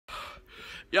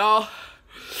Y'all,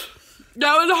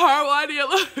 that was a horrible idea.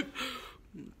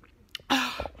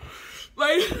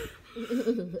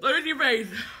 Look at your face.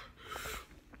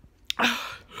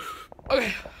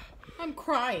 Okay. I'm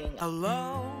crying.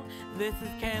 Hello, this is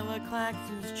Kayla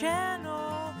Claxton's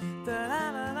channel.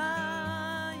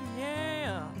 Da-da-da-da,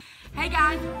 yeah. Hey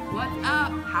guys, what's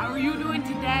up? How are you doing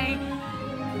today?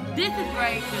 This is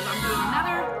great because I'm doing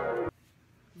another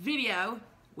video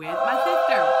with my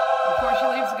sister before she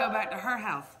leaves to go back to her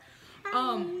house.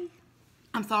 I'm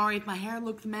sorry if my hair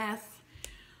looks a mess.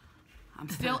 I'm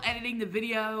still editing the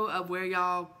video of where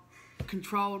y'all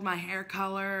controlled my hair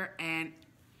color and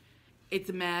it's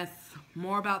a mess.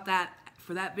 More about that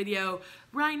for that video.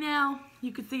 Right now,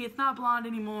 you can see it's not blonde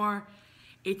anymore.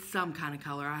 It's some kind of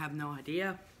color, I have no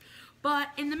idea. But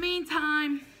in the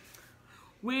meantime,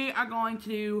 we are going to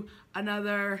do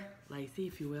another, Lacey,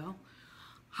 if you will,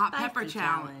 hot pepper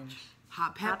challenge.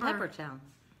 Hot pepper challenge.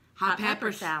 Hot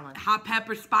pepper challenge. Hot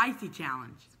pepper spicy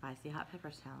challenge. Spicy hot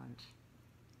pepper challenge.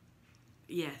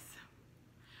 Yes.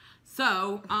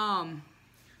 So,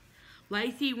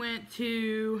 Lacey went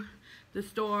to the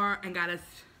store and got us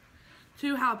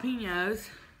 2 jalapenos.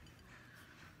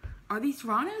 Are these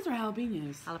serranos or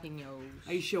jalapenos? Jalapenos.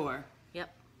 Are you sure?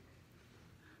 Yep.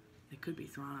 They could be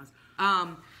serranos.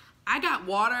 I got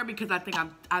water because I think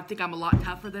I'm a lot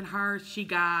tougher than her. She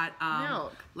got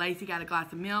milk. Lacey got a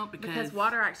glass of milk Because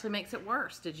water actually makes it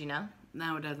worse. Did you know?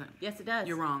 No, it doesn't. Yes, it does.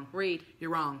 You're wrong. Read.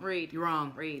 You're wrong. Read. You're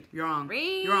wrong. Read. You're wrong.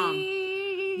 Read. You're wrong.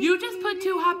 You just put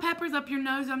 2 hot peppers up your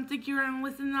nose. I'm thinking you're gonna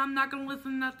listen. I'm not gonna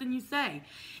listen to nothing you say.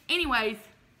 Anyways,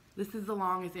 this is the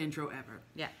longest intro ever.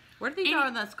 Yeah. Where do these are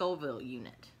in the Scoville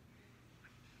unit?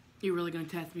 You're really gonna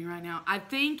test me right now? I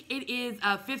think it is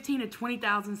 15 to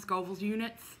 20,000 Scoville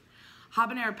units.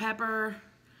 Habanero pepper.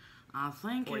 I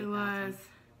think 40,000.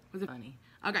 Was it funny?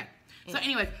 Okay. So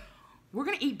anyways, we're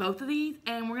gonna eat both of these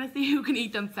and we're gonna see who can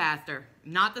eat them faster.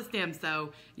 Not the stem,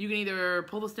 so you can either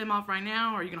pull the stem off right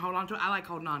now or you can hold on to it. I like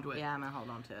holding on to it. Yeah, I'm gonna hold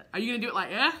on to it. Are you gonna do it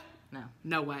like yeah? No.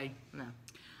 No way. No.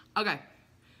 Okay.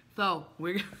 So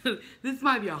we're gonna this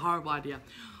might be a horrible idea.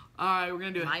 Alright, we're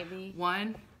gonna do it. Might be.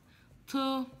 1,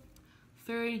 2,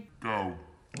 3, Go.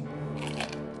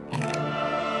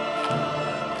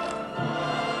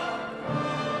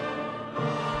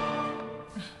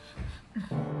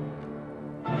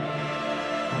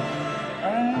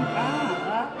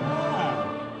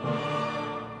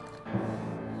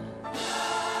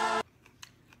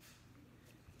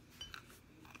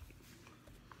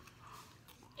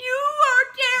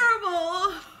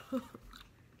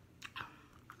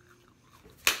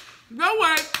 No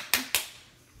way!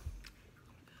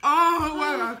 Oh,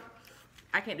 my God.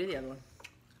 I can't do the other one.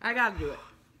 I gotta do it.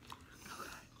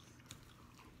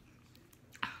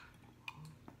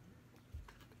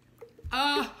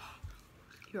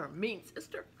 You're a mean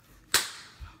sister.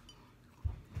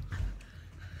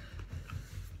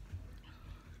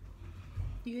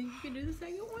 You think you can do the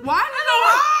second one? Why is it so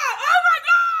hot? Oh, my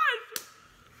God!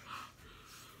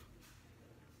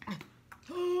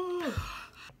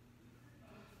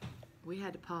 We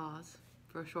had to pause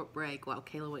for a short break while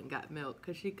Kayla went and got milk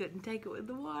because she couldn't take it with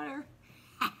the water.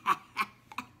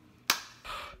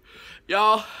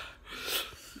 Y'all,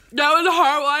 that was a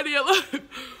horrible idea.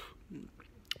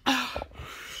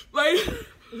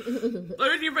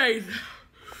 Look at your face.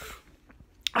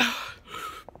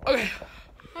 Okay.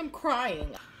 I'm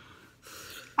crying.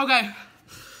 Okay.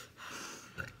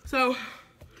 So,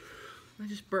 I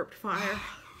just burped fire.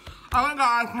 oh my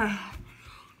God.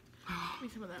 Give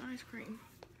me some of that ice cream.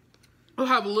 I'll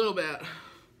have a little bit.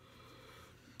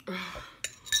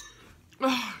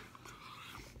 That's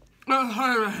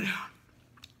hard.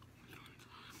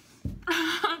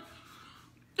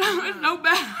 It's so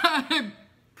bad.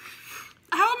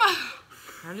 How am I?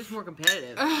 I'm just more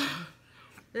competitive.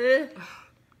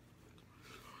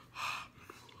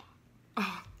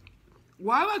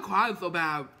 Why am I crying so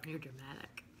bad? You're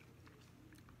dramatic.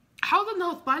 How's it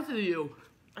not spicy to you?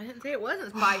 I didn't say it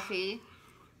wasn't spicy.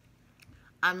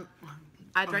 I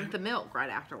drank the milk right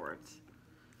afterwards.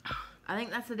 I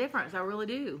think that's the difference. I really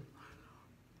do.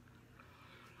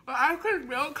 I drink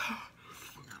milk.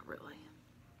 Not really.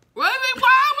 Why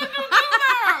would you do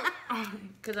that?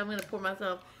 Because I'm going to pour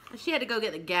myself. She had to go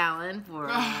get the gallon for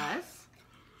us.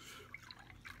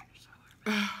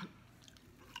 All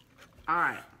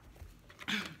right.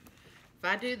 If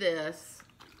I do this.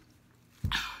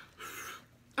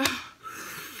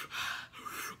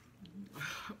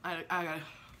 I got it.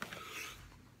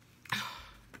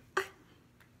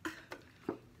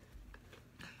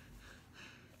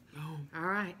 All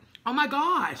right. Oh my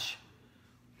gosh.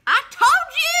 I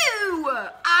told you!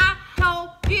 I told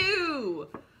you!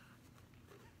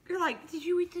 like, did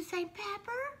you eat the same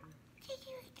pepper? Did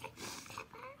you eat the same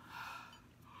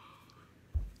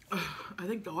pepper? I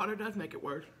think the water does make it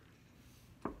worse.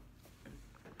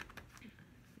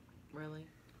 Really?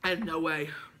 I have no way.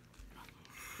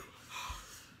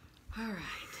 All right.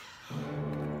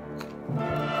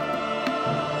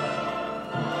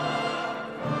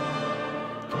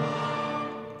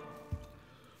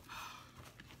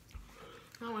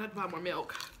 I'm gonna have to buy more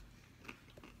milk.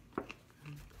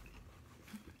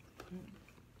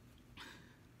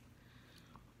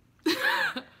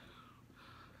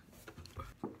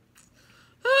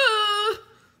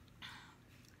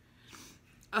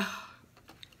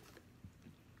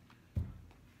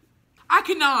 I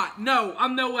cannot. No,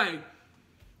 I'm no way.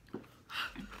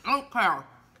 I don't care.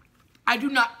 I do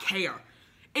not care.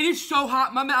 It is so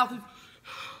hot. My mouth is...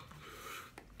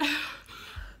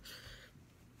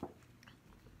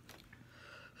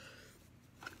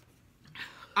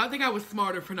 I think I was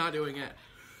smarter for not doing it.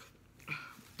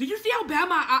 Did you see how bad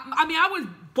I mean, I was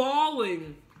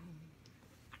bawling.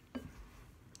 No,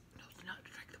 do not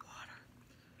drink the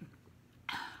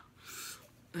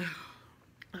water.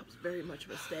 That was very much a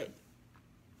mistake.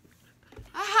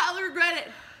 I highly regret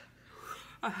it.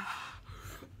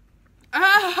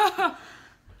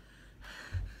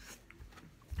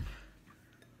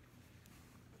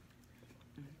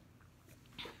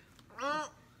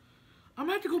 I'm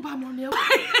gonna have to go buy more milk.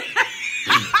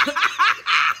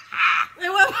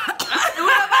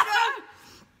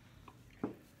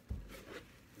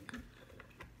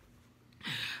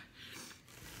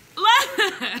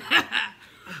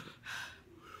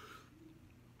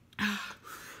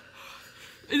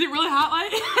 Is it really hot,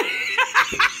 like?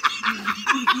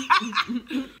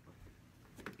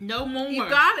 No more. You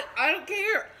got it. I don't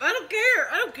care. I don't care.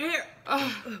 I don't care.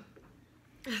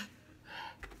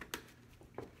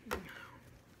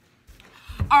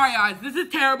 Alright, guys, this is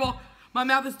terrible. My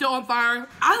mouth is still on fire.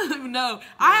 I don't even know.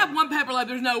 I have one pepper left.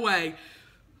 There's no way.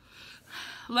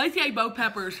 Lacey ate both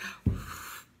peppers.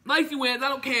 Lacey wins. I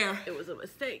don't care. It was a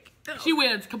mistake. She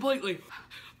wins completely.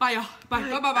 Bye, y'all. Bye.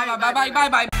 Bye. Bye. Bye. Bye. Bye. Bye.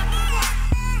 Bye.